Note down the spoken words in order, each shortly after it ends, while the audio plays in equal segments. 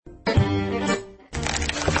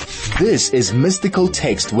This is Mystical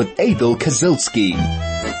Text with Adel Kazilsky.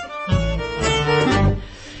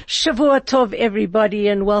 Shavua Tov, everybody,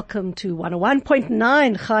 and welcome to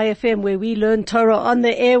 101.9 Chai FM, where we learn Torah on the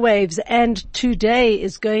airwaves. And today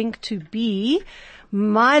is going to be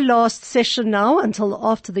my last session now until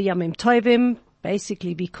after the Yamim Tovim,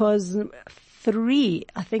 basically because 3,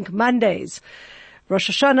 I think, Mondays, Rosh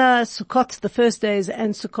Hashanah, Sukkot the first days,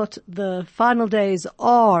 and Sukkot the final days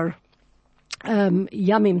are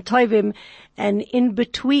Yamim Tovim, and in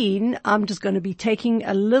between I'm just going to be taking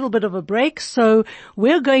a little bit of a break. So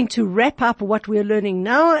we're going to wrap up what we're learning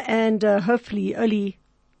now and hopefully only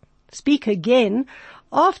speak again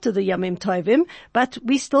after the Yamim Tovim, but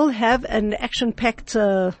we still have an action-packed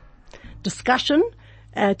discussion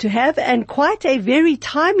to have, and quite a very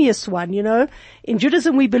timeous one. You know, in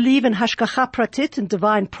Judaism we believe in Hashgacha Pratit, in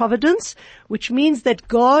divine providence, which means that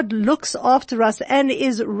God looks after us and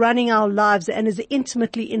is running our lives and is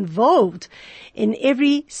intimately involved in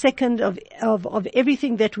every second of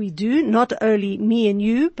everything that we do, not only me and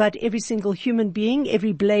you, but every single human being,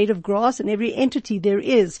 every blade of grass and every entity there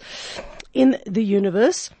is in the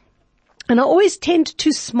universe. And I always tend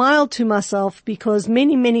to smile to myself because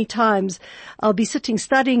many, many times I'll be sitting,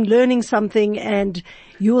 studying, learning something, and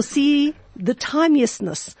you'll see the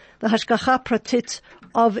timeousness, the hashgacha pratit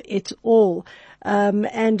of it all.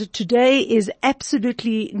 And today is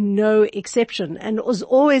absolutely no exception. And as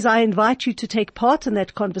always, I invite you to take part in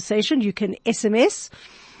that conversation. You can SMS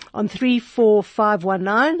on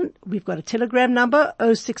 34519. We've got a Telegram number,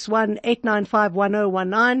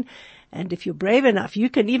 061-895-1019. And if you're brave enough, you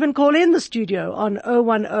can even call in the studio on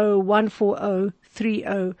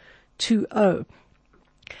 010-140-3020.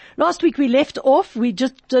 Last week we left off, we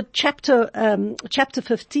just did chapter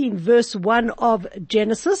 15, verse 1 of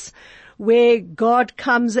Genesis, where God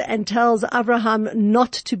comes and tells Abraham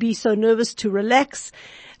not to be so nervous, to relax,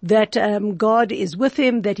 that God is with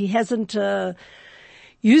him, that he hasn't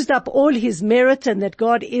used up all his merit, and that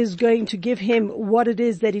God is going to give him what it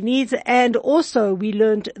is that he needs. And also we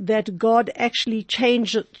learned that God actually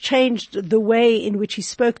changed the way in which he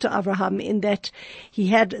spoke to Abraham, in that he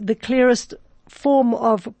had the clearest form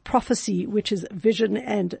of prophecy, which is vision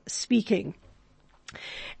and speaking.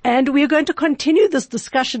 And we're going to continue this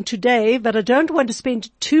discussion today, but I don't want to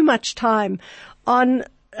spend too much time on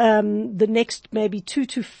the next maybe 2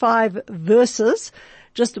 to 5 verses.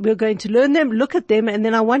 Just we're going to learn them, look at them, and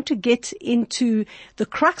then I want to get into the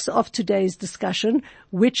crux of today's discussion,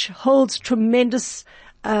 which holds tremendous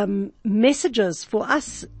messages for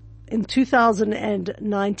us in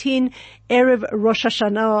 2019, Erev Rosh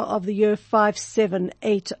Hashanah of the year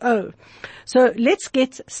 5780. So let's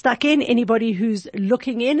get stuck in. Anybody who's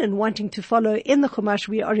looking in and wanting to follow in the Chumash,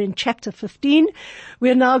 we are in chapter 15.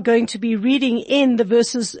 We're now going to be reading in the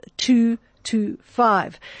verses 2 to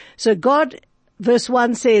 5. So Verse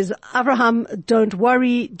 1 says, Abraham, don't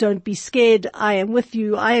worry, don't be scared. I am with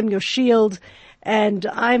you. I am your shield, and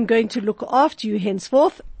I am going to look after you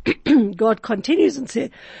henceforth. God continues and says,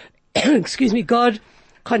 God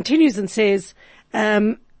continues and says,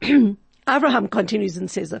 Abraham continues and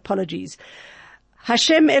says, apologies.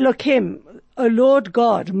 Hashem Elokim, O Lord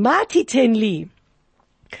God, ma titen li?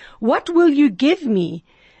 What will you give me?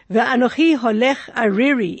 Ve'anochi holech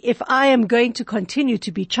ariri, if I am going to continue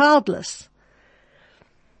to be childless?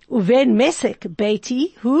 Uven Mesek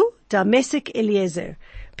Beiti, who? Damesek Eliezer.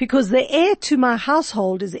 Because the heir to my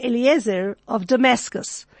household is Eliezer of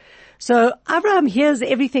Damascus. So Abraham hears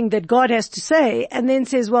everything that God has to say and then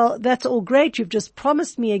says, well, that's all great. You've just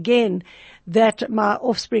promised me again that my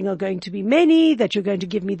offspring are going to be many, that you're going to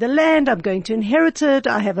give me the land, I'm going to inherit it,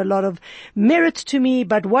 I have a lot of merit to me,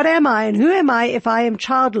 but what am I and who am I if I am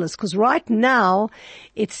childless? Because right now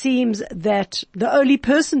it seems that the only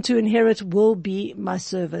person to inherit will be my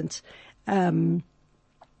servant,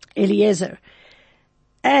 Eliezer.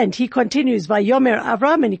 And he continues, Vayomer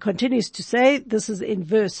Avram, and he continues to say, this is in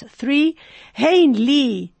verse 3, Hein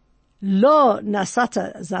li lo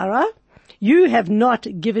nasata zara, you have not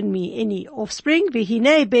given me any offspring.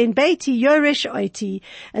 V'hinei ben beiti yoresh oiti.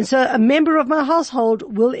 And so a member of my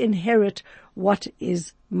household will inherit what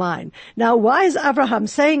is mine. Now, why is Abraham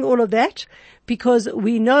saying all of that? Because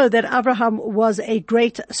we know that Abraham was a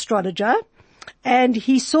great astrologer, and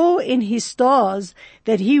he saw in his stars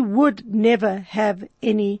that he would never have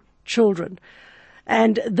any children.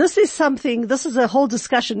 And this is a whole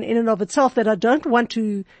discussion in and of itself that I don't want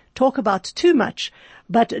to talk about too much,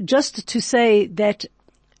 but just to say that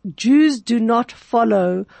Jews do not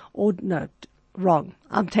follow, wrong.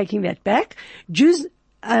 I'm taking that back. Jews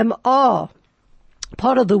are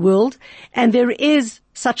part of the world, and there is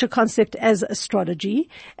such a concept as astrology,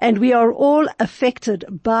 and we are all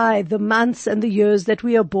affected by the months and the years that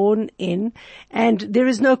we are born in, and there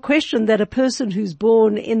is no question that a person who's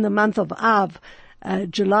born in the month of Av,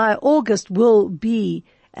 July, August, will be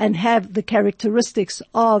and have the characteristics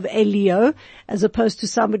of a Leo, as opposed to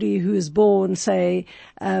somebody who is born, say,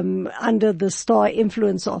 under the star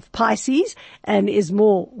influence of Pisces and is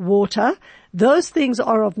more water. Those things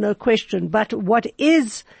are of no question, but what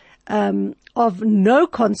is of no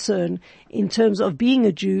concern in terms of being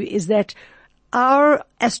a Jew is that our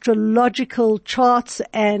astrological charts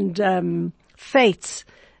and fates,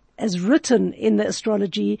 as written in the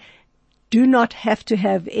astrology, do not have to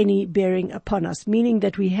have any bearing upon us, meaning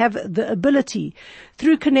that we have the ability,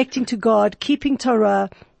 through connecting to God, keeping Torah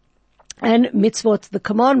and mitzvot, the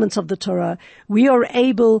commandments of the Torah, we are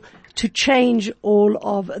able to change all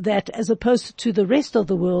of that, as opposed to the rest of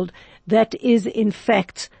the world that is in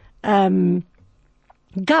fact governed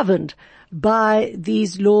by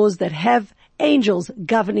these laws that have angels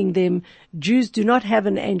governing them. Jews do not have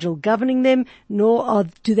an angel governing them, nor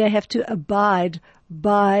do they have to abide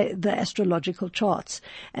by the astrological charts.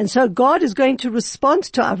 And so God is going to respond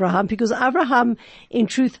to Abraham, because Abraham in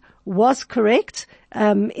truth was correct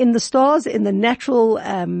in the stars, in the natural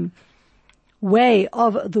way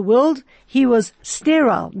of the world. He was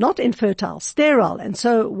sterile, not infertile, sterile, and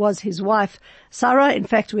so was his wife Sarah. In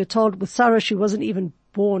fact, we're told with Sarah she wasn't even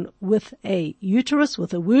born with a uterus,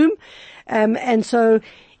 with a womb. And so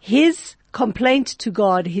his complaint to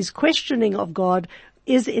God, his questioning of God,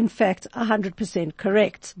 is in fact 100%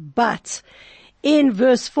 correct. But in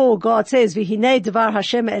verse 4, God says, V'hinei devar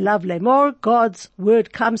Hashem elav lemor, God's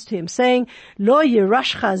word comes to him saying, Lo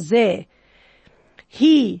yirashcha zeh,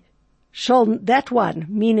 he shall, that one,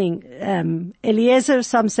 meaning Eliezer,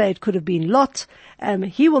 some say it could have been Lot,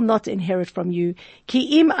 he will not inherit from you.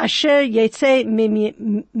 Ki im asher yetze mi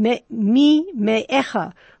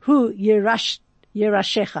me'echa hu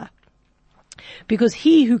yirashecha. Because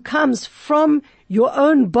he who comes from your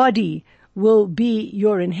own body will be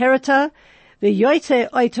your inheritor. V'yoyte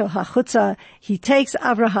oito hachutza, he takes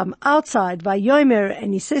Abraham outside, v'yomer,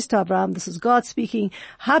 and he says to Abraham, this is God speaking,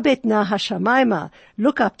 habet na hashamayma,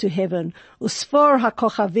 look up to heaven, usfor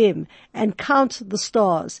hakochavim, and count the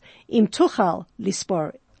stars, im tuchal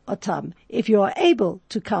lispor otam, if you are able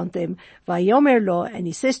to count them, v'yomer lo, and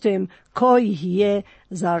he says to him, ko yihyeh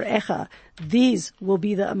zarecha, these will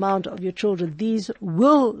be the amount of your children, these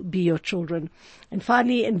will be your children. And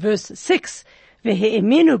finally in verse 6,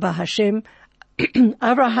 v'he'eminu b'Hashem,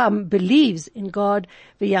 Abraham believes in God,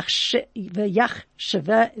 veha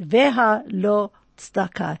lo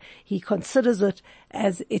tzedakah. He considers it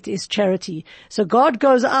as it is charity. So God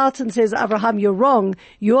goes out and says, Abraham, you're wrong.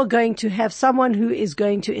 You're going to have someone who is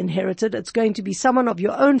going to inherit it. It's going to be someone of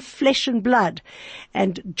your own flesh and blood.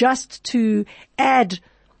 And just to add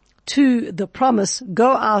to the promise,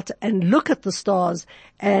 go out and look at the stars,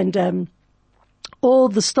 and all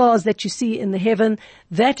the stars that you see in the heaven,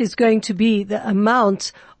 that is going to be the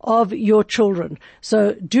amount of your children.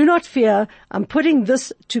 So do not fear. I'm putting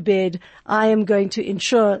this to bed. I am going to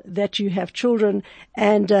ensure that you have children.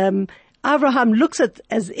 And Abraham looks at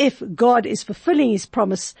as if God is fulfilling his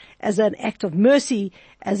promise as an act of mercy,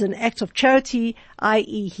 as an act of charity,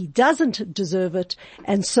 i.e. he doesn't deserve it.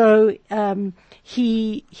 And so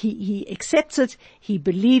he accepts it, he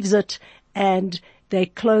believes it, and they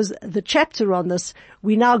close the chapter on this.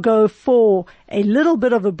 We now go for a little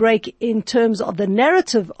bit of a break in terms of the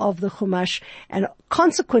narrative of the Chumash, and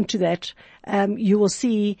consequent to that, you will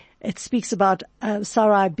see it speaks about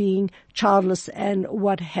Sarai being childless and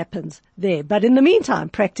what happens there. But in the meantime,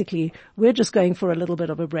 practically, we're just going for a little bit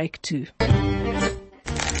of a break too.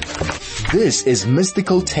 This is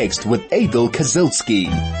Mystical Text with Abel Kazilsky.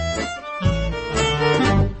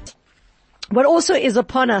 What also is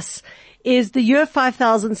upon us is the year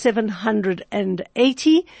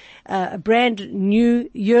 5780, a brand new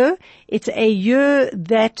year. It's a year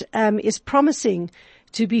that is promising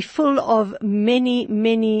to be full of many,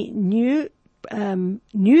 many new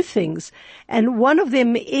things. And one of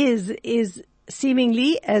them is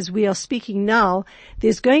seemingly, as we are speaking now,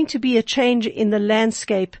 there's going to be a change in the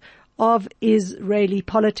landscape of Israeli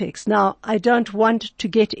politics. Now, I don't want to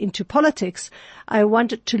get into politics. I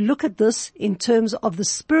want to look at this in terms of the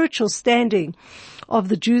spiritual standing of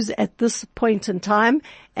the Jews at this point in time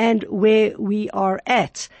and where we are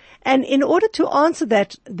at. And in order to answer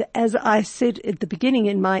that, as I said at the beginning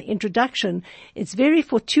in my introduction, it's very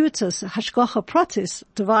fortuitous, hashgacha pratis,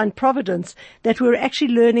 divine providence, that we're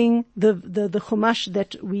actually learning the Chumash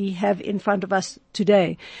that we have in front of us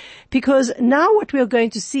today. Because now what we're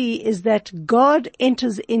going to see is that God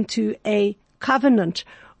enters into a covenant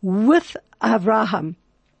with Abraham.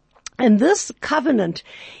 And this covenant,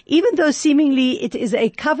 even though seemingly it is a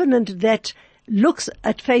covenant that looks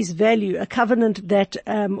at face value, a covenant that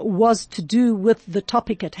was to do with the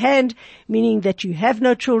topic at hand, meaning that you have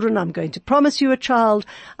no children, I'm going to promise you a child,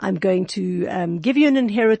 I'm going to give you an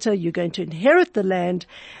inheritor, you're going to inherit the land.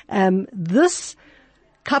 This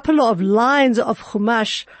couple of lines of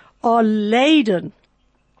Chumash are laden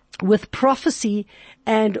with prophecy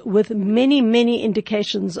and with many, many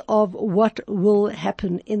indications of what will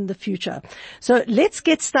happen in the future. So let's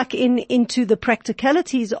get stuck into the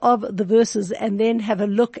practicalities of the verses and then have a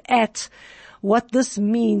look at what this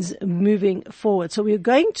means moving forward. So we're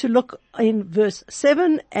going to look in verse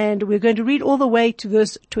 7 and we're going to read all the way to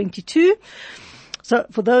verse 22. So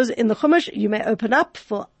for those in the Chumash, you may open up.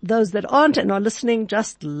 For those that aren't and are listening,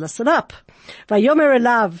 just listen up. Vayomer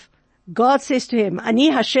elav, God says to him, Ani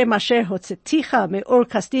Hashem asher hotzeticha me'or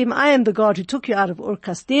kasdim. I am the God who took you out of Ur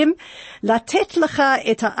Kasdim. Latet lecha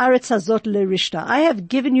et haaretz hazot lerishta. I have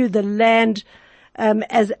given you the land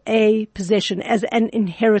as a possession, as an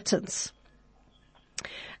inheritance.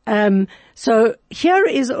 So here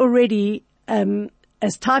is already,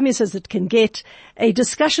 as timeless as it can get, a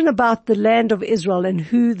discussion about the land of Israel and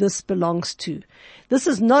who this belongs to. This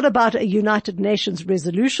is not about a United Nations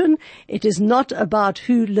resolution. It is not about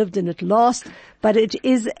who lived in it last, but it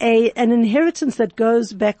is an inheritance that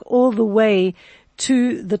goes back all the way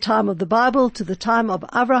to the time of the Bible, to the time of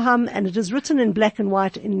Abraham, and it is written in black and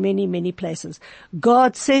white in many, many places.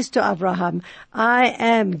 God says to Abraham, I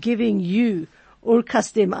am giving you Ur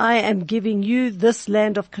Kasdim, I am giving you this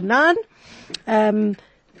land of Canaan,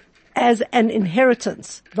 as an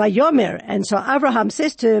inheritance. Vayomer, and so Abraham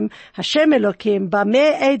says to him, Hashem Elokim,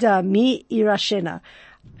 Bameh Eda mi irashena.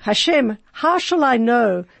 Hashem, how shall I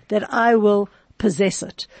know that I will possess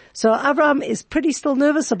it? So Abraham is pretty still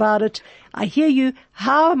nervous about it. I hear you.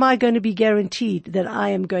 How am I going to be guaranteed that I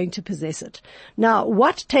am going to possess it? Now,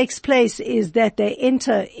 what takes place is that they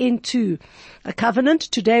enter into a covenant.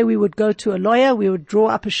 Today we would go to a lawyer, we would draw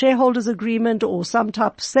up a shareholders agreement or some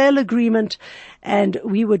type of sale agreement, and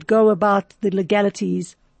we would go about the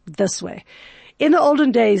legalities this way. In the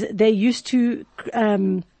olden days, they used to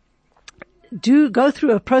go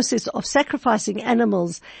through a process of sacrificing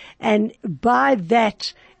animals, and by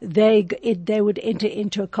that they would enter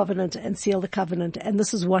into a covenant and seal the covenant, and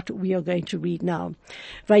this is what we are going to read now.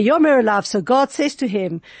 Vayomer elav, so God says to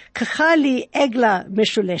him, Kachali egla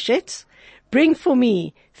mishuleshet, bring for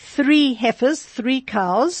me 3 heifers, 3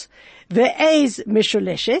 cows, ve'ez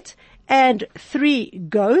mishuleshet, and 3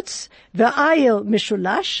 goats, ve'ayil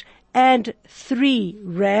mishulash, and 3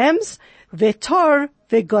 rams, ve'tor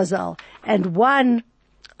ve'gozal, and 1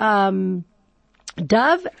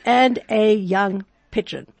 dove and a young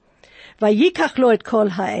pigeon. Vayikach lo et kol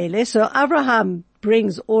ha'ele. So Abraham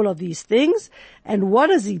brings all of these things, and what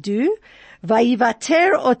does he do?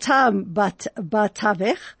 Vayivater otam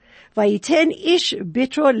batavech, vayiten ish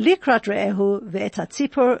bitro likrat re'ehu ve'et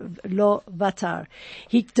hatzipor lo vatar.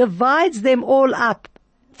 He divides them all up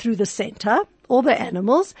through the center, all the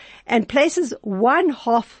animals, and places one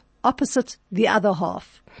half opposite the other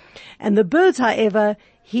half. And the birds, however,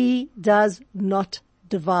 he does not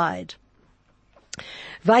divide.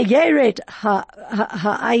 Vayeret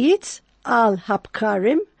ha'ayit al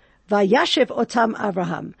hapkarim, vayashev otam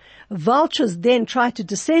Avraham. Vultures then try to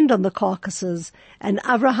descend on the carcasses, and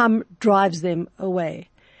Avraham drives them away.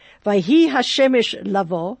 Vayhi hashemesh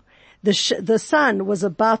lavo, the sun was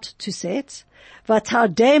about to set.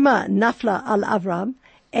 Vatardema nafla al Avram,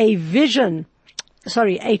 a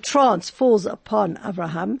trance falls upon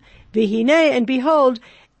Avraham. Vihine, and behold,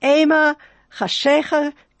 ema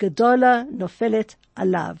chashecha gedola nofelet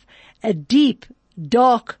alav. A deep,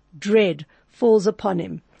 dark dread falls upon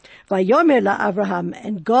him. Vayomer la Avraham,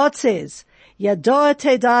 and God says, Yadoa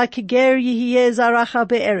teda kiger yihye zaracha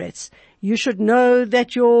be'eretz. You should know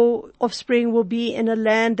that your offspring will be in a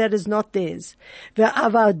land that is not theirs.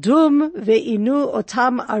 Ve'avadum ve'inu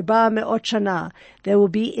otam arba me'ot shana. They will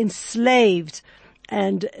be enslaved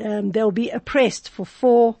and they will be oppressed for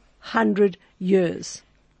 400 years.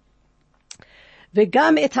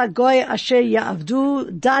 Ve'gam et hagoy asher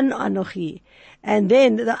ya'avdu dan anochi. And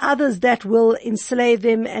then the others that will enslave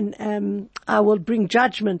them, and I will bring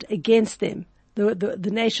judgment against them. The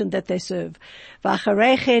nation that they serve.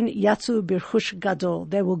 V'acharechen yatzu birchush gadol.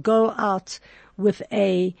 They will go out with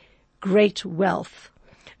a great wealth.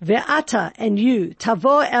 Ve'ata, and you,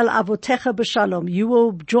 tavo el avotecha b'shalom, you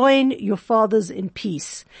will join your fathers in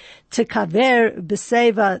peace. Tekaver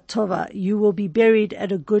b'seva tova, you will be buried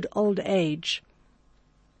at a good old age.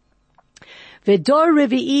 Ve'dor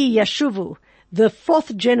revi'i yashuvu, the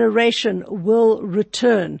fourth generation will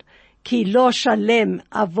return. Ki lo shalem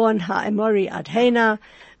avon ha'emori adhena,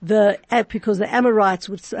 because the Amorites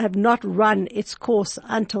would have not run its course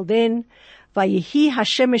until then. Vayihi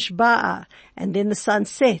hashemesh ba'a, and then the sun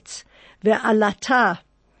sets. Ve'alata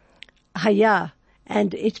haya,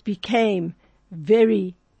 and it became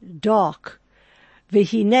very dark.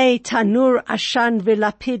 Vehine tanur ashan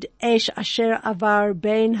velapid esh asher avar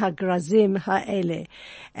bein hagrazim ha'ele,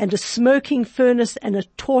 and a smoking furnace and a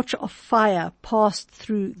torch of fire passed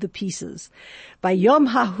through the pieces. By Yom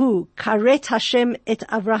Hahu karet Hashem et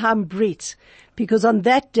Avraham brit, because on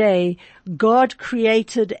that day God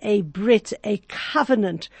created a brit, a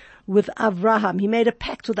covenant with Avraham. He made a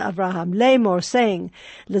pact with Avraham, Lemor, saying,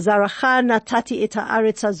 Lezaracha natati et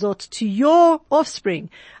haaretz hazot, to your offspring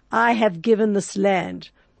I have given this land.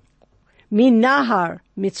 Min Nahar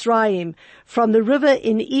Mitzrayim, from the river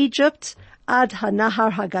in Egypt, ad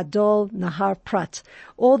hanahar hagadol, Nahar Prat,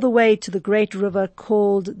 all the way to the great river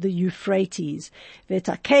called the Euphrates.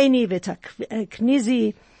 Vetakeni,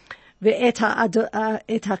 vetaknizi, ve'eta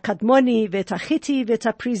kadmoni, vetachiti,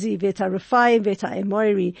 vetaprizi, vetarefai,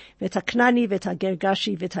 vetaemori, vetaknani,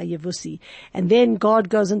 vetagergashi, vetayevusi. And then God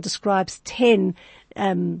goes and describes 10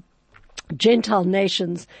 Gentile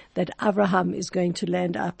nations that Abraham is going to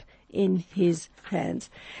land up in his hands.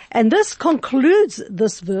 And this concludes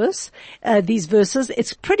this verse, these verses.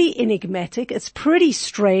 It's pretty enigmatic. It's pretty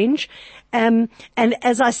strange. And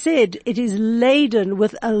as I said, it is laden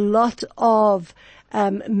with a lot of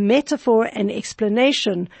metaphor and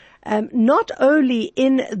explanation, not only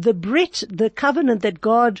in the Brit, the covenant that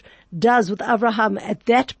God does with Abraham at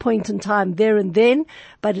that point in time, there and then,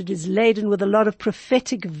 but it is laden with a lot of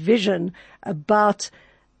prophetic vision about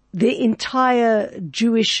the entire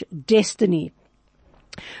Jewish destiny.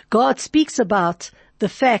 God speaks about the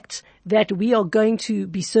fact that we are going to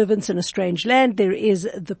be servants in a strange land. There is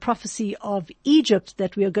the prophecy of Egypt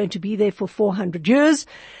that we are going to be there for 400 years,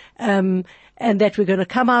 and that we're going to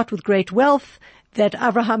come out with great wealth, that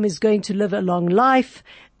Abraham is going to live a long life,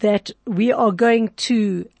 that we are going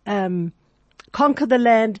to conquer the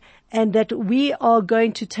land, and that we are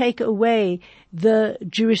going to take away the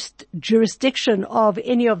jurisdiction of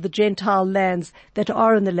any of the Gentile lands that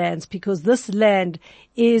are in the lands, because this land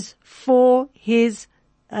is for his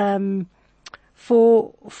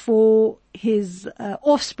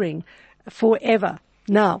offspring forever.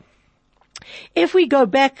 Now, if we go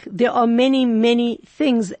back, there are many, many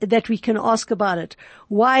things that we can ask about it.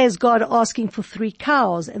 Why is God asking for 3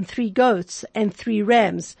 cows and 3 goats and 3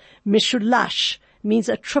 rams? Mishulash means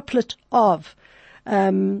a triplet of.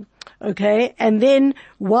 Okay. And then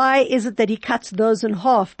why is it that he cuts those in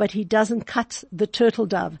half, but he doesn't cut the turtle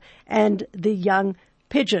dove and the young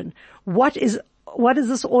pigeon? What is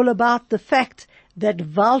this all about? The fact that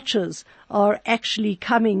vultures are actually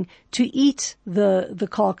coming to eat the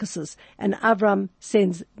carcasses, and Avram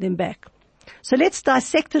sends them back. So let's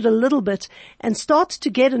dissect it a little bit and start to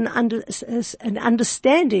get an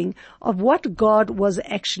understanding of what God was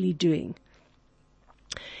actually doing.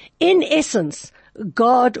 In essence,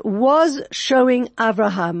 God was showing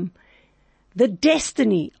Abraham the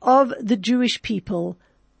destiny of the Jewish people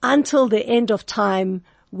until the end of time,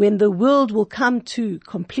 when the world will come to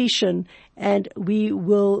completion and we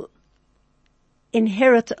will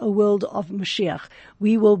inherit a world of Mashiach.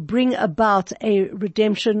 We will bring about a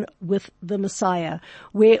redemption with the Messiah,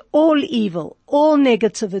 where all evil, all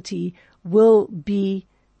negativity will be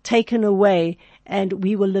taken away, and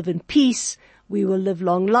we will live in peace, we will live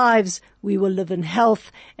long lives, we will live in health,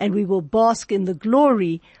 and we will bask in the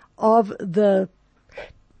glory of the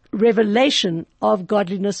revelation of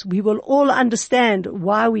godliness. We will all understand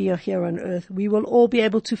why we are here on earth. We will all be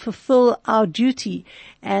able to fulfill our duty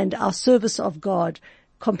and our service of God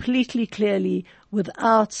completely clearly,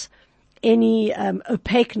 without any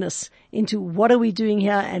opaqueness into what are we doing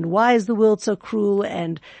here and why is the world so cruel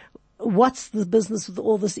and what's the business with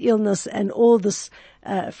all this illness and all this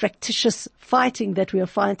fractious fighting that we are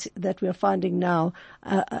finding now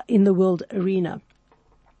in the world arena.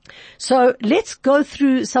 So let's go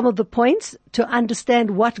through some of the points to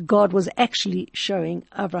understand what God was actually showing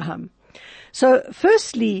Abraham. So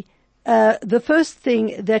firstly, the first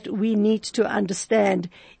thing that we need to understand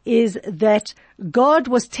is that God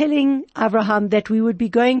was telling Abraham that we would be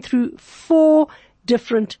going through 4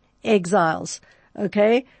 different exiles.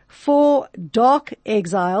 Okay? 4 dark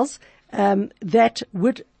exiles, that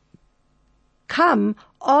would come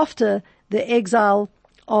after the exile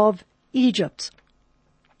of Egypt.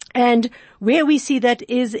 And where we see that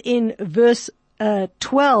is in verse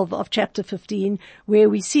 12 of chapter 15, where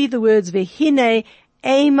we see the words, Vehine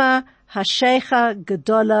Ema Hashecha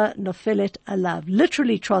Gedola Nofelet Alav.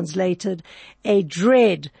 Literally translated, a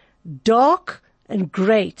dread, dark and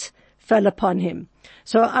great, fell upon him.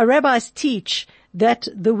 So our rabbis teach that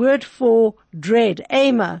the word for dread,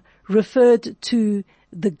 Ema, referred to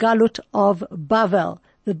the Galut of Bavel,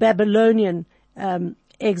 the Babylonian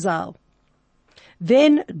exile.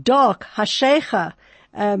 Then dark, Hashecha,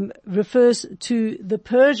 refers to the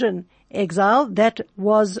Persian exile. That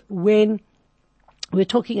was when we're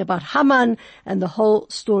talking about Haman and the whole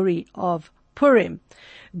story of Purim.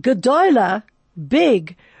 Gedola,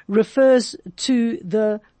 big, refers to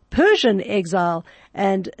the Persian exile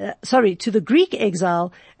and, to the Greek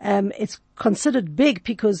exile. It's considered big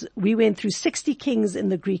because we went through 60 kings in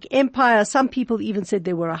the Greek Empire. Some people even said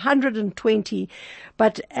there were 120.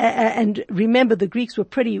 But, and remember, the Greeks were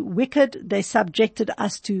pretty wicked. They subjected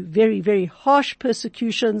us to very, very harsh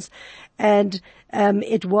persecutions. And,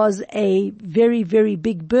 it was a very, very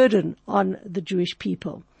big burden on the Jewish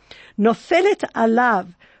people. Nofelet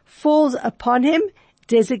alav, falls upon him,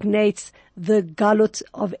 designates the Galut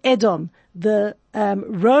of Edom, the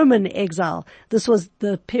Roman exile. This was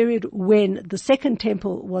the period when the second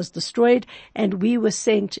temple was destroyed and we were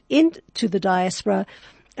sent into the diaspora,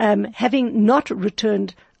 having not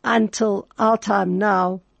returned until our time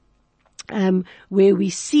now, where we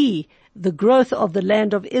see the growth of the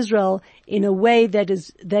land of Israel in a way that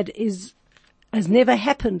has never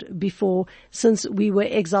happened before since we were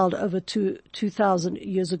exiled over 2,000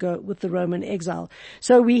 years ago with the Roman exile.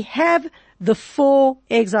 So we have the four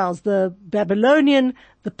exiles, the Babylonian,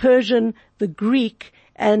 the Persian, the Greek,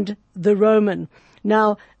 and the Roman.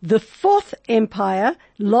 Now, the fourth empire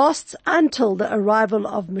lasts until the arrival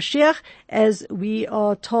of Mashiach, as we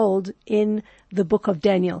are told in the book of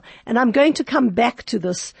Daniel. And I'm going to come back to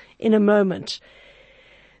this in a moment.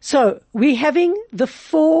 So we're having the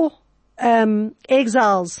four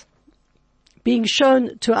exiles being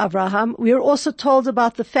shown to Abraham. We are also told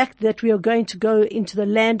about the fact that we are going to go into the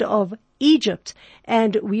land of Egypt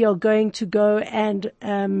and we are going to go and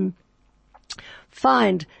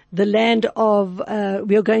find the land of,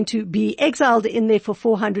 we are going to be exiled in there for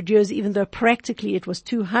 400 years, even though practically it was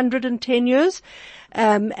 210 years,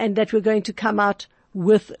 and that we're going to come out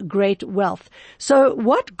with great wealth. So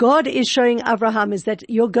what God is showing Abraham is that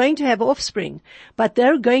you're going to have offspring, but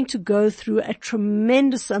they're going to go through a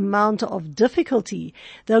tremendous amount of difficulty.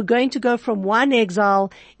 They're going to go from one exile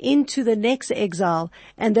into the next exile,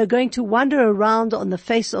 and they're going to wander around on the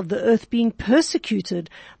face of the earth being persecuted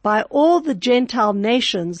by all the Gentile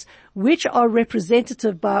nations, which are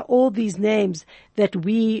representative by all these names that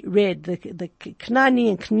we read, the Knani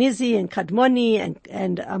and Knizi and Kadmoni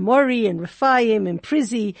and Amori and Rephaim and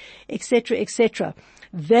Prizi, etc., etc.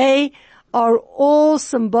 They are all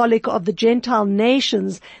symbolic of the Gentile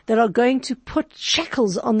nations that are going to put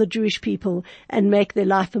shackles on the Jewish people and make their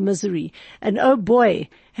life a misery. And oh boy,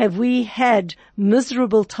 have we had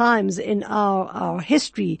miserable times in our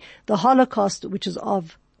history. The Holocaust, which is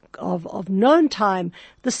of known time,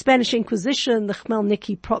 the Spanish Inquisition, the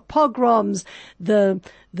Khmelnytsky pogroms, the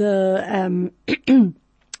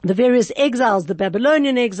various exiles, the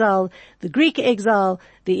Babylonian exile, the Greek exile,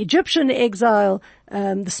 the Egyptian exile,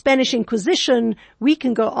 the Spanish Inquisition. We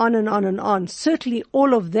can go on and on and on. Certainly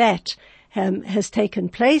all of that has taken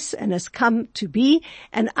place and has come to be.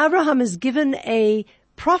 And Abraham is given a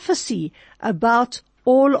prophecy about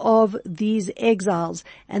all of these exiles.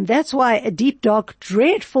 And that's why a deep, dark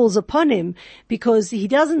dread falls upon him, because he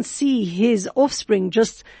doesn't see his offspring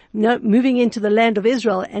just moving into the land of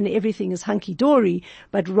Israel and everything is hunky-dory,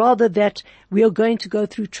 but rather that we are going to go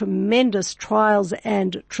through tremendous trials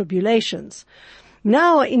and tribulations.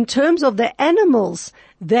 Now, in terms of the animals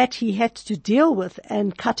that he had to deal with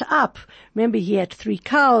and cut up, remember he had 3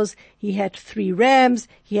 cows, he had 3 rams,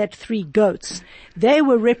 he had 3 goats. They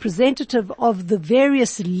were representative of the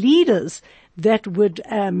various leaders that would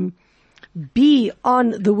be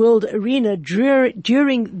on the world arena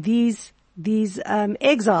during these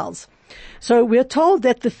exiles. So we're told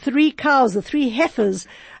that the 3 cows, the 3 heifers,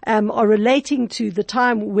 are relating to the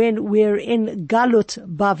time when we're in Galut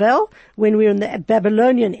Bavel, when we're in the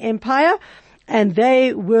Babylonian Empire, and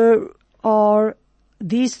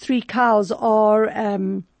these 3 cows are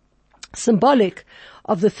symbolic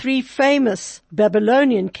of the 3 famous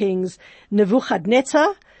Babylonian kings,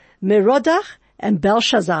 Nebuchadnezzar, Merodach, and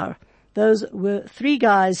Belshazzar. Those were 3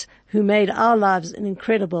 guys who made our lives an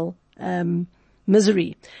incredible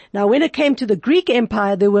misery. Now, when it came to the Greek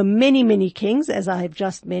Empire, there were many, many kings, as I have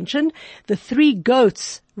just mentioned. The three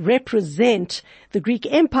goats represent the Greek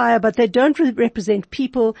Empire, but they don't represent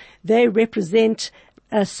people. They represent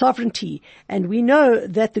sovereignty. And we know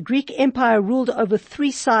that the Greek Empire ruled over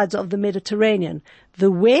three sides of the Mediterranean: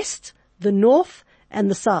 the west, the north,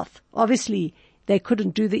 and the south. Obviously, they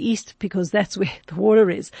couldn't do the east because that's where the water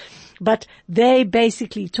is. But they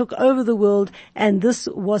basically took over the world, and this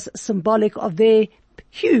was symbolic of their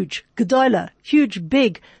huge, gedola, huge,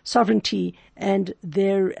 big sovereignty and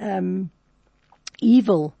their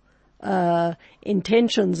evil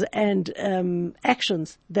intentions and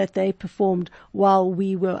actions that they performed while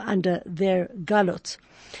we were under their galut.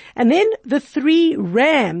 And then the three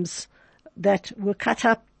rams that were cut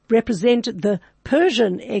up represent the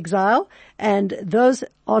Persian exile, and those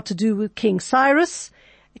are to do with King Cyrus,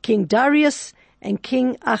 King Darius, and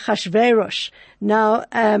King Ahasuerus. Now,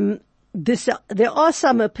 there are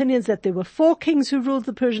some opinions that there were 4 kings who ruled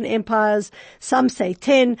the Persian empires. Some say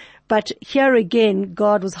 10, but here again,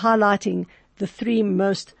 God was highlighting the 3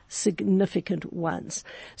 most significant ones.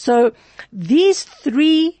 So these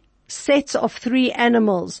 3 sets of 3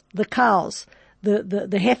 animals, the cows,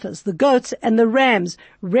 the heifers, the goats, and the rams,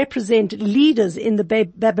 represent leaders in the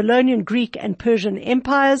Babylonian, Greek, and Persian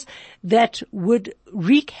empires that would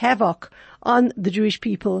wreak havoc on the Jewish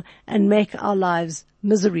people and make our lives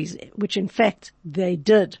miseries, which in fact they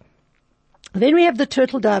did. Then we have the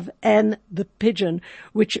turtle dove and the pigeon,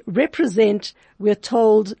 which represent, we're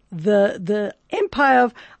told, the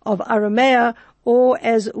empire of Aramea, or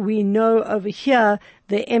as we know over here,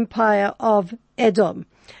 the empire of Edom.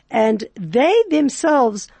 And they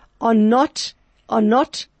themselves are not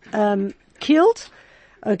killed,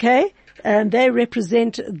 okay? And they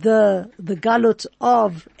represent the galut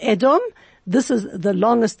of Edom. This is the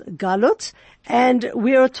longest galut. And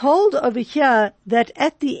we are told over here that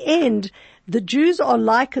at the end, the Jews are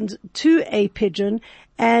likened to a pigeon,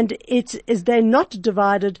 and they're not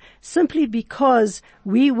divided simply because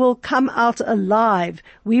we will come out alive.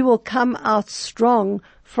 We will come out strong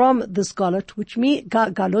from this galut, which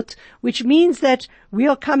means that we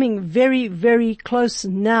are coming very, very close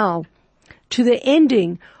now to the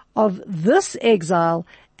ending of this exile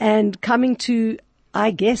and coming to,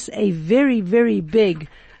 I guess, a very, very big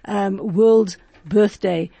world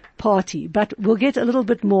birthday party. But we'll get a little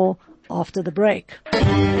bit more after the break.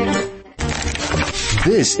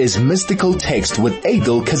 This is Mystical Text with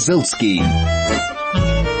Adel Kazilsky.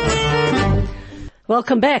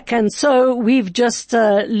 Welcome back. And so we've just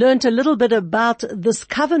learned a little bit about this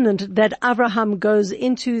covenant that Abraham goes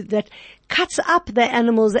into that cuts up the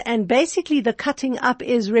animals, and basically the cutting up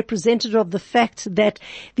is representative of the fact that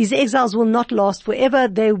these exiles will not last forever.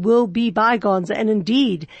 They will be bygones, and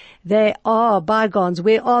indeed they are bygones.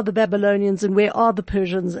 Where are the Babylonians, and where are the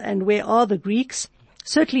Persians, and where are the Greeks?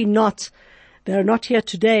 Certainly not. They're not here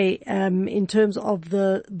today in terms of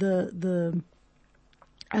the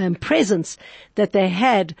presence that they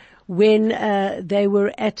had when they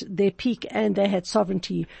were at their peak and they had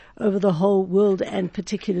sovereignty over the whole world and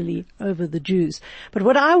particularly over the Jews. But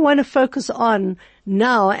what I want to focus on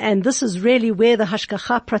now, and this is really where the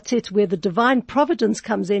Hashgacha Pratit, where the divine providence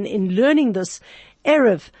comes in learning this,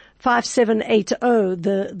 Erev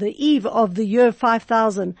 5780, the eve of the year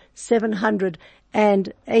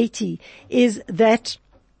 5780, is that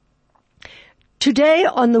today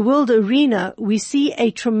on the world arena, we see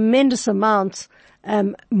a tremendous amount,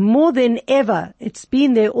 more than ever. It's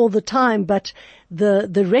been there all the time, but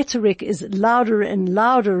the rhetoric is louder and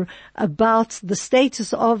louder about the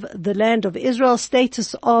status of the land of Israel,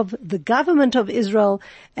 status of the government of Israel,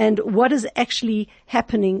 and what is actually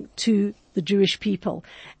happening to the Jewish people.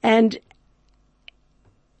 And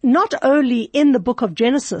not only in the book of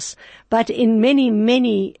Genesis, but in many,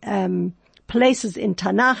 many places in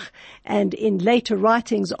Tanakh and in later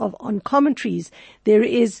writings on commentaries, there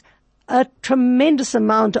is a tremendous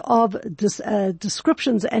amount of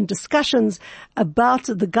descriptions and discussions about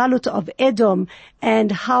the Galut of Edom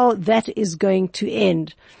and how that is going to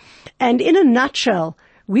end. And in a nutshell,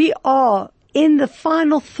 we are in the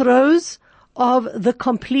final throes of the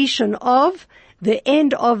completion of the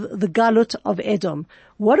end of the Galut of Edom.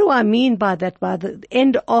 What do I mean by that? By the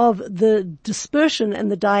end of the dispersion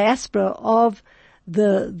and the diaspora of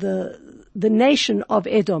the nation of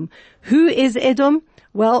Edom. Who is Edom?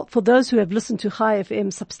 Well, for those who have listened to Chai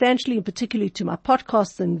FM substantially, and particularly to my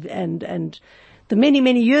podcasts and the many,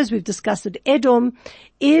 many years we've discussed it, Edom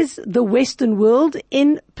is the Western world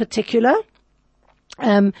in particular.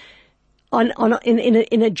 In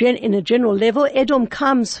a general level, Edom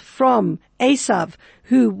comes from Esav,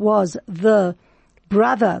 who was the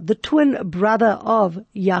brother, the twin brother of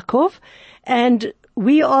Yaakov. And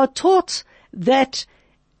we are taught that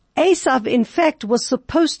Esav, in fact, was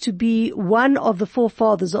supposed to be one of the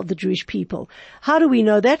forefathers of the Jewish people. How do we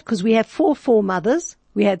know that? Because we have four foremothers.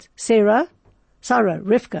 We had Sarah,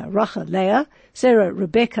 Rivka, Rachel, Leah, Sarah,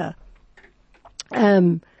 Rebecca,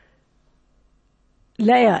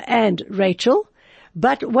 Leah, and Rachel.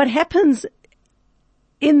 But what happens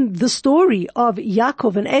in the story of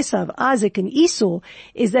Yaakov and Esav, Isaac and Esau,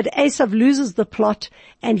 is that Esav loses the plot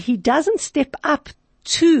and he doesn't step up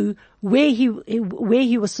to where he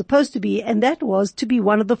was supposed to be, and that was to be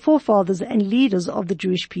one of the forefathers and leaders of the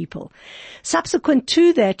Jewish people. Subsequent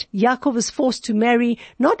to that, Yaakov is forced to marry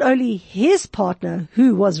not only his partner,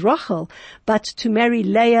 who was Rachel, but to marry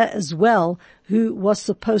Leah as well, who was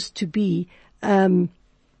supposed to be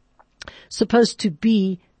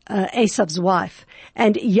Esav's wife.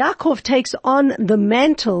 And Yaakov takes on the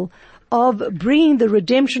mantle of bringing the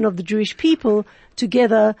redemption of the Jewish people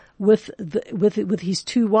together with his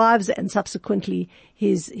two wives and subsequently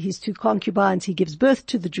his two concubines. He gives birth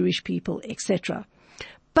to the Jewish people, etc.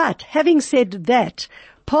 But having said that,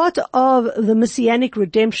 part of the messianic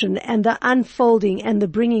redemption and the unfolding and the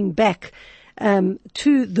bringing back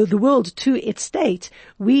to the world to its state,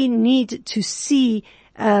 we need to see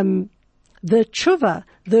the tshuva,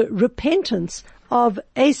 the repentance of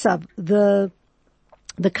Esav, the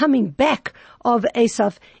coming back of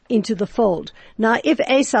Esav into the fold. Now, if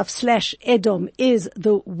Esav / Edom is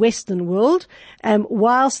the Western world,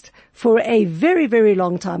 whilst for a very, very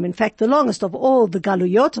long time, in fact, the longest of all the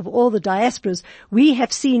galuyot, of all the diasporas, we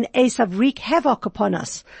have seen Esav wreak havoc upon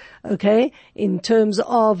us, okay, in terms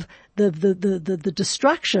of the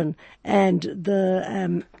destruction and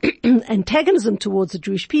the antagonism towards the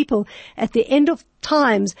Jewish people. At the end of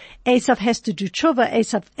times, Esav has to do tshuva,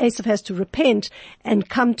 Esav has to repent and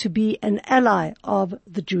come to be an ally of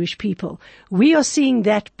the Jewish people. We are seeing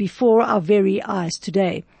that before our very eyes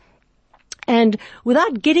today. And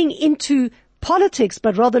without getting into politics,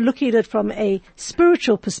 but rather looking at it from a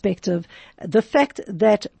spiritual perspective, the fact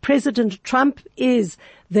that President Trump is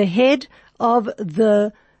the head of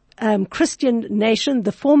the Christian nation,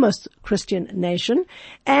 the foremost Christian nation,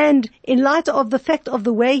 and in light of the fact of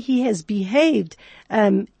the way he has behaved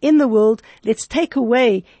in the world, let's take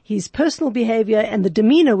away his personal behavior and the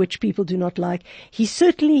demeanor which people do not like. He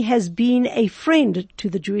certainly has been a friend to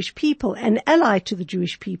the Jewish people, an ally to the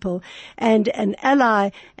Jewish people, and an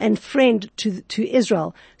ally and friend to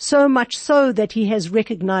Israel. So much so that he has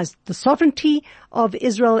recognized the sovereignty of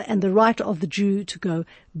Israel and the right of the Jew to go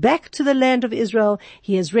back to the land of Israel.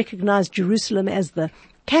 He has recognized Jerusalem as the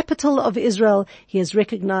capital of Israel. He has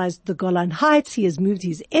recognized the Golan Heights. He has moved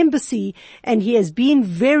his embassy, and he has been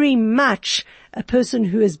very much a person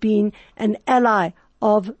who has been an ally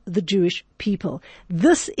of the Jewish people.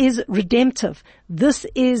 This is redemptive. This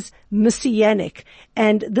is messianic,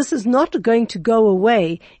 and this is not going to go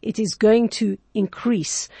away. It is going to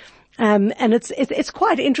increase. And it's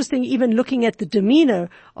quite interesting even looking at the demeanor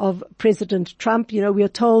of President Trump. You know, we are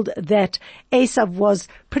told that Esav was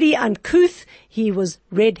pretty uncouth. He was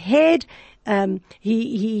red-haired.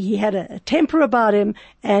 He had a temper about him,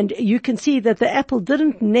 and you can see that the apple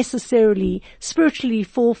didn't necessarily spiritually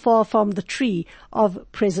fall far from the tree of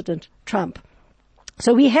President Trump.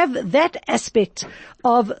 So we have that aspect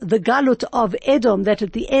of the galut of Edom, that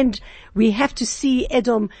at the end we have to see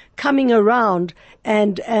Edom coming around,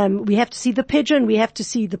 and we have to see the pigeon, we have to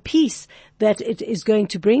see the peace that it is going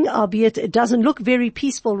to bring, albeit it doesn't look very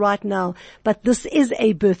peaceful right now, but this is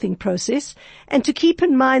a birthing process. And to keep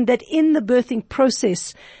in mind that in the birthing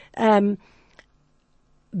process, the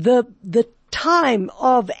time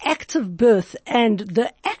of active birth and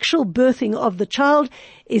the actual birthing of the child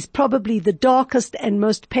is probably the darkest and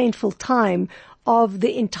most painful time of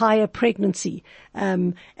the entire pregnancy.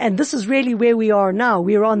 And this is really where we are now.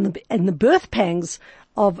 We're in the birth pangs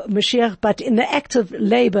of Mashiach, but in the active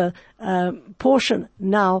labor portion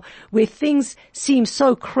now, where things seem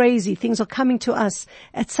so crazy, things are coming to us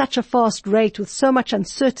at such a fast rate with so much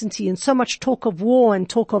uncertainty and so much talk of war and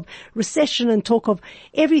talk of recession and talk of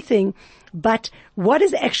everything. But what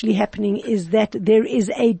is actually happening is that there is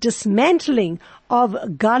a dismantling of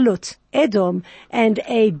Galut Edom and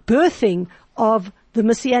a birthing of the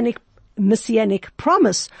messianic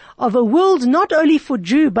promise of a world not only for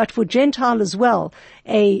Jew but for Gentile as well,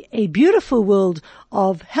 a beautiful world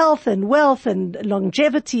of health and wealth and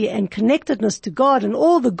longevity and connectedness to God and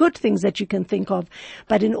all the good things that you can think of.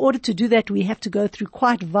 But in order to do that, we have to go through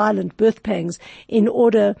quite violent birth pangs in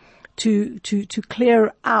order to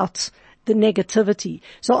clear out the negativity.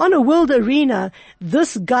 So on a world arena,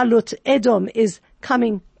 this Galut Edom is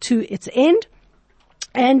coming to its end.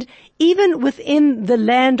 And even within the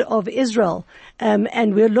land of Israel,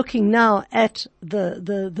 and we're looking now at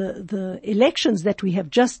the elections that we have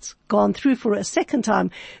just gone through for a second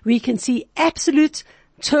time, we can see absolute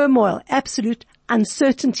turmoil, absolute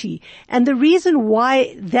uncertainty. And the reason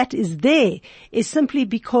why that is there is simply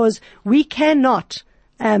because we cannot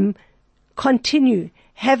continue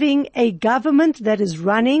having a government that is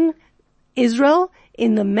running Israel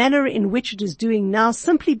in the manner in which it is doing now,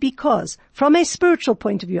 simply because, from a spiritual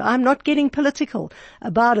point of view, I'm not getting political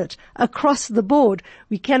about it, across the board,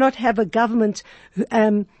 we cannot have a government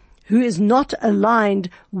who is not aligned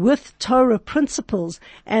with Torah principles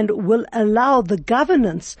and will allow the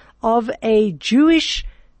governance of a Jewish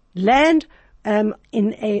land governed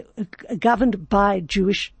by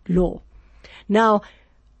Jewish law. Now,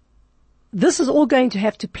 this is all going to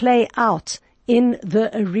have to play out in the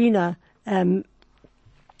arena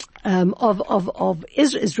of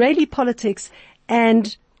Israeli politics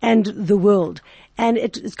and the world. And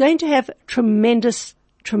it is going to have tremendous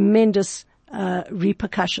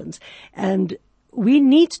repercussions. And we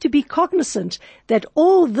need to be cognizant that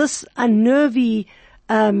all this unnervy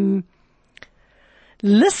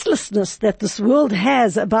listlessness that this world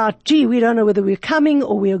has about, gee, we don't know whether we're coming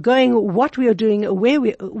or we are going, what we are doing, or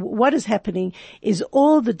what is happening, is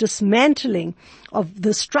all the dismantling of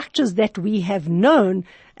the structures that we have known,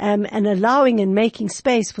 and allowing and making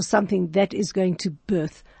space for something that is going to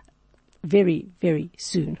birth very, very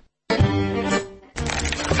soon.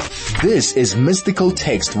 This is Mystical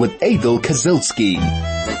Text with Abel Kazilsky.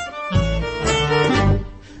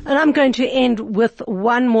 And I'm going to end with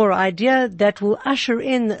one more idea that will usher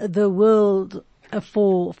in the world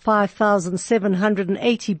for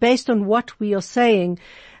 5,780, based on what we are saying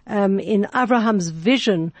in Abraham's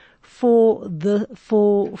vision for the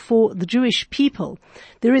Jewish people.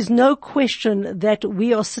 There is no question that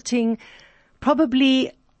we are sitting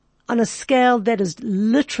probably on a scale that is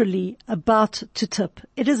literally about to tip.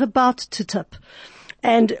 It is about to tip.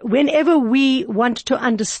 And whenever we want to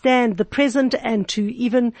understand the present and to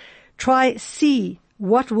even try see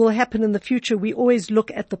what will happen in the future, we always look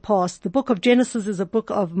at the past. The book of Genesis is a book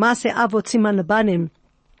of Maaseh Avot Siman Lebanim.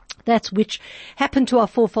 That which happened to our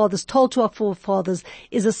forefathers, told to our forefathers,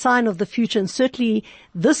 is a sign of the future. And certainly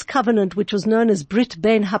this covenant, which was known as Brit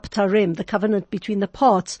Ben Haptarem, the covenant between the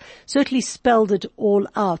parts, certainly spelled it all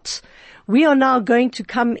out. We are now going to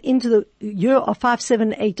come into the year of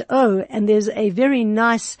 5780, and there's a very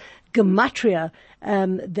nice gematria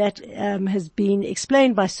that has been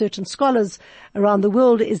explained by certain scholars around the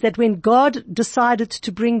world, is that when God decided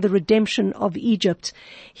to bring the redemption of Egypt,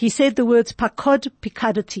 he said the words pakod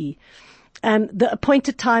pikadati. The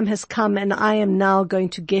appointed time has come, and I am now going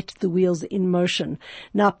to get the wheels in motion.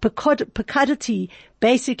 Now, pakod pikadati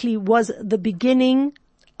basically was the beginning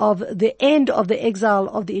of the end of the exile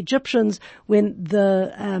of the Egyptians, when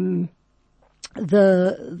the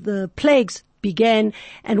plagues began.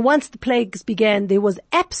 And once the plagues began, there was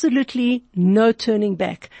absolutely no turning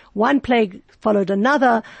back. One plague followed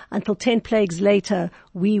another until 10 plagues later,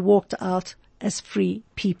 we walked out as free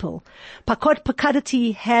people. Pakod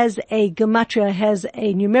Pakadati has a gematria, has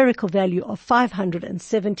a numerical value of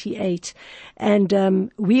 578.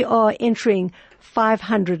 And we are entering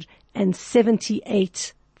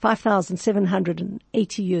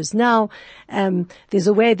 5,780 years now. There's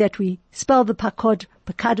a way that we spell the Pakod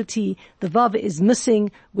Pakadati. The Vav is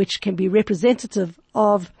missing, which can be representative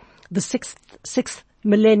of the sixth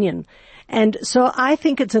millennium. And so I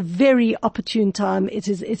think it's a very opportune time.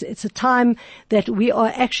 It's a time that we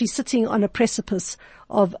are actually sitting on a precipice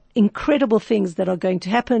of incredible things that are going to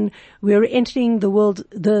happen. We're entering the world,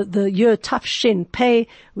 the year Tafshin Pei,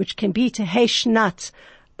 which can be Tehei Shnat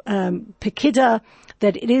Pekida,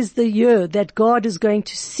 that it is the year that God is going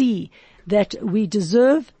to see that we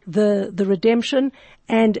deserve the redemption,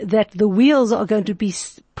 and that the wheels are going to be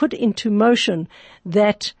put into motion,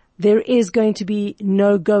 that there is going to be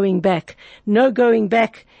no going back. No going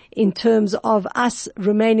back in terms of us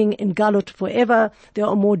remaining in Galut forever. There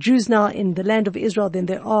are more Jews now in the land of Israel than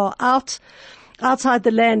there are outside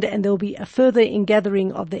the land, and there will be a further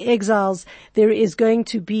ingathering of the exiles. There is going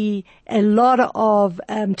to be a lot of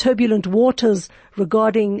turbulent waters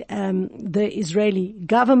regarding the Israeli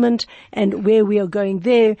government and where we are going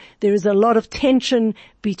there. There is a lot of tension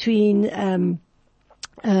between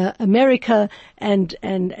America and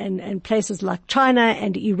places like China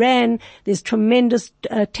and Iran. There's tremendous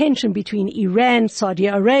tension between Iran, Saudi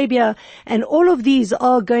Arabia, and all of these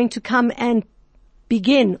are going to come and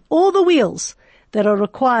begin all the wheels that are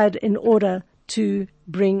required in order to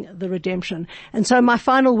bring the redemption. And so my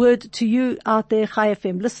final word to you out there, Chai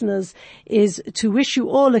FM listeners, is to wish you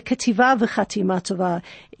all a ketiva v'chatima tova.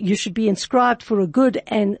 You should be inscribed for a good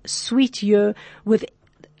and sweet year with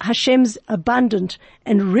Hashem's abundant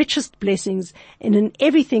and richest blessings in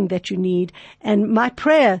everything that you need. And my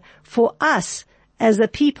prayer for us as a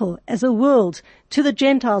people, as a world, to the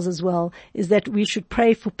Gentiles as well, is that we should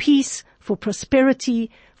pray for peace, for prosperity,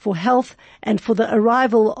 for health, and for the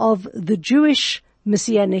arrival of the Jewish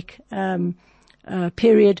Messianic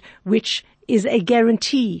period, which is a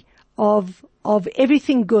guarantee of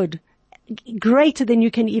everything good, greater than you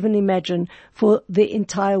can even imagine, for the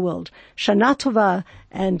entire world. Shana Tova,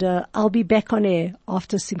 and I'll be back on air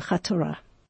after Simchat Torah.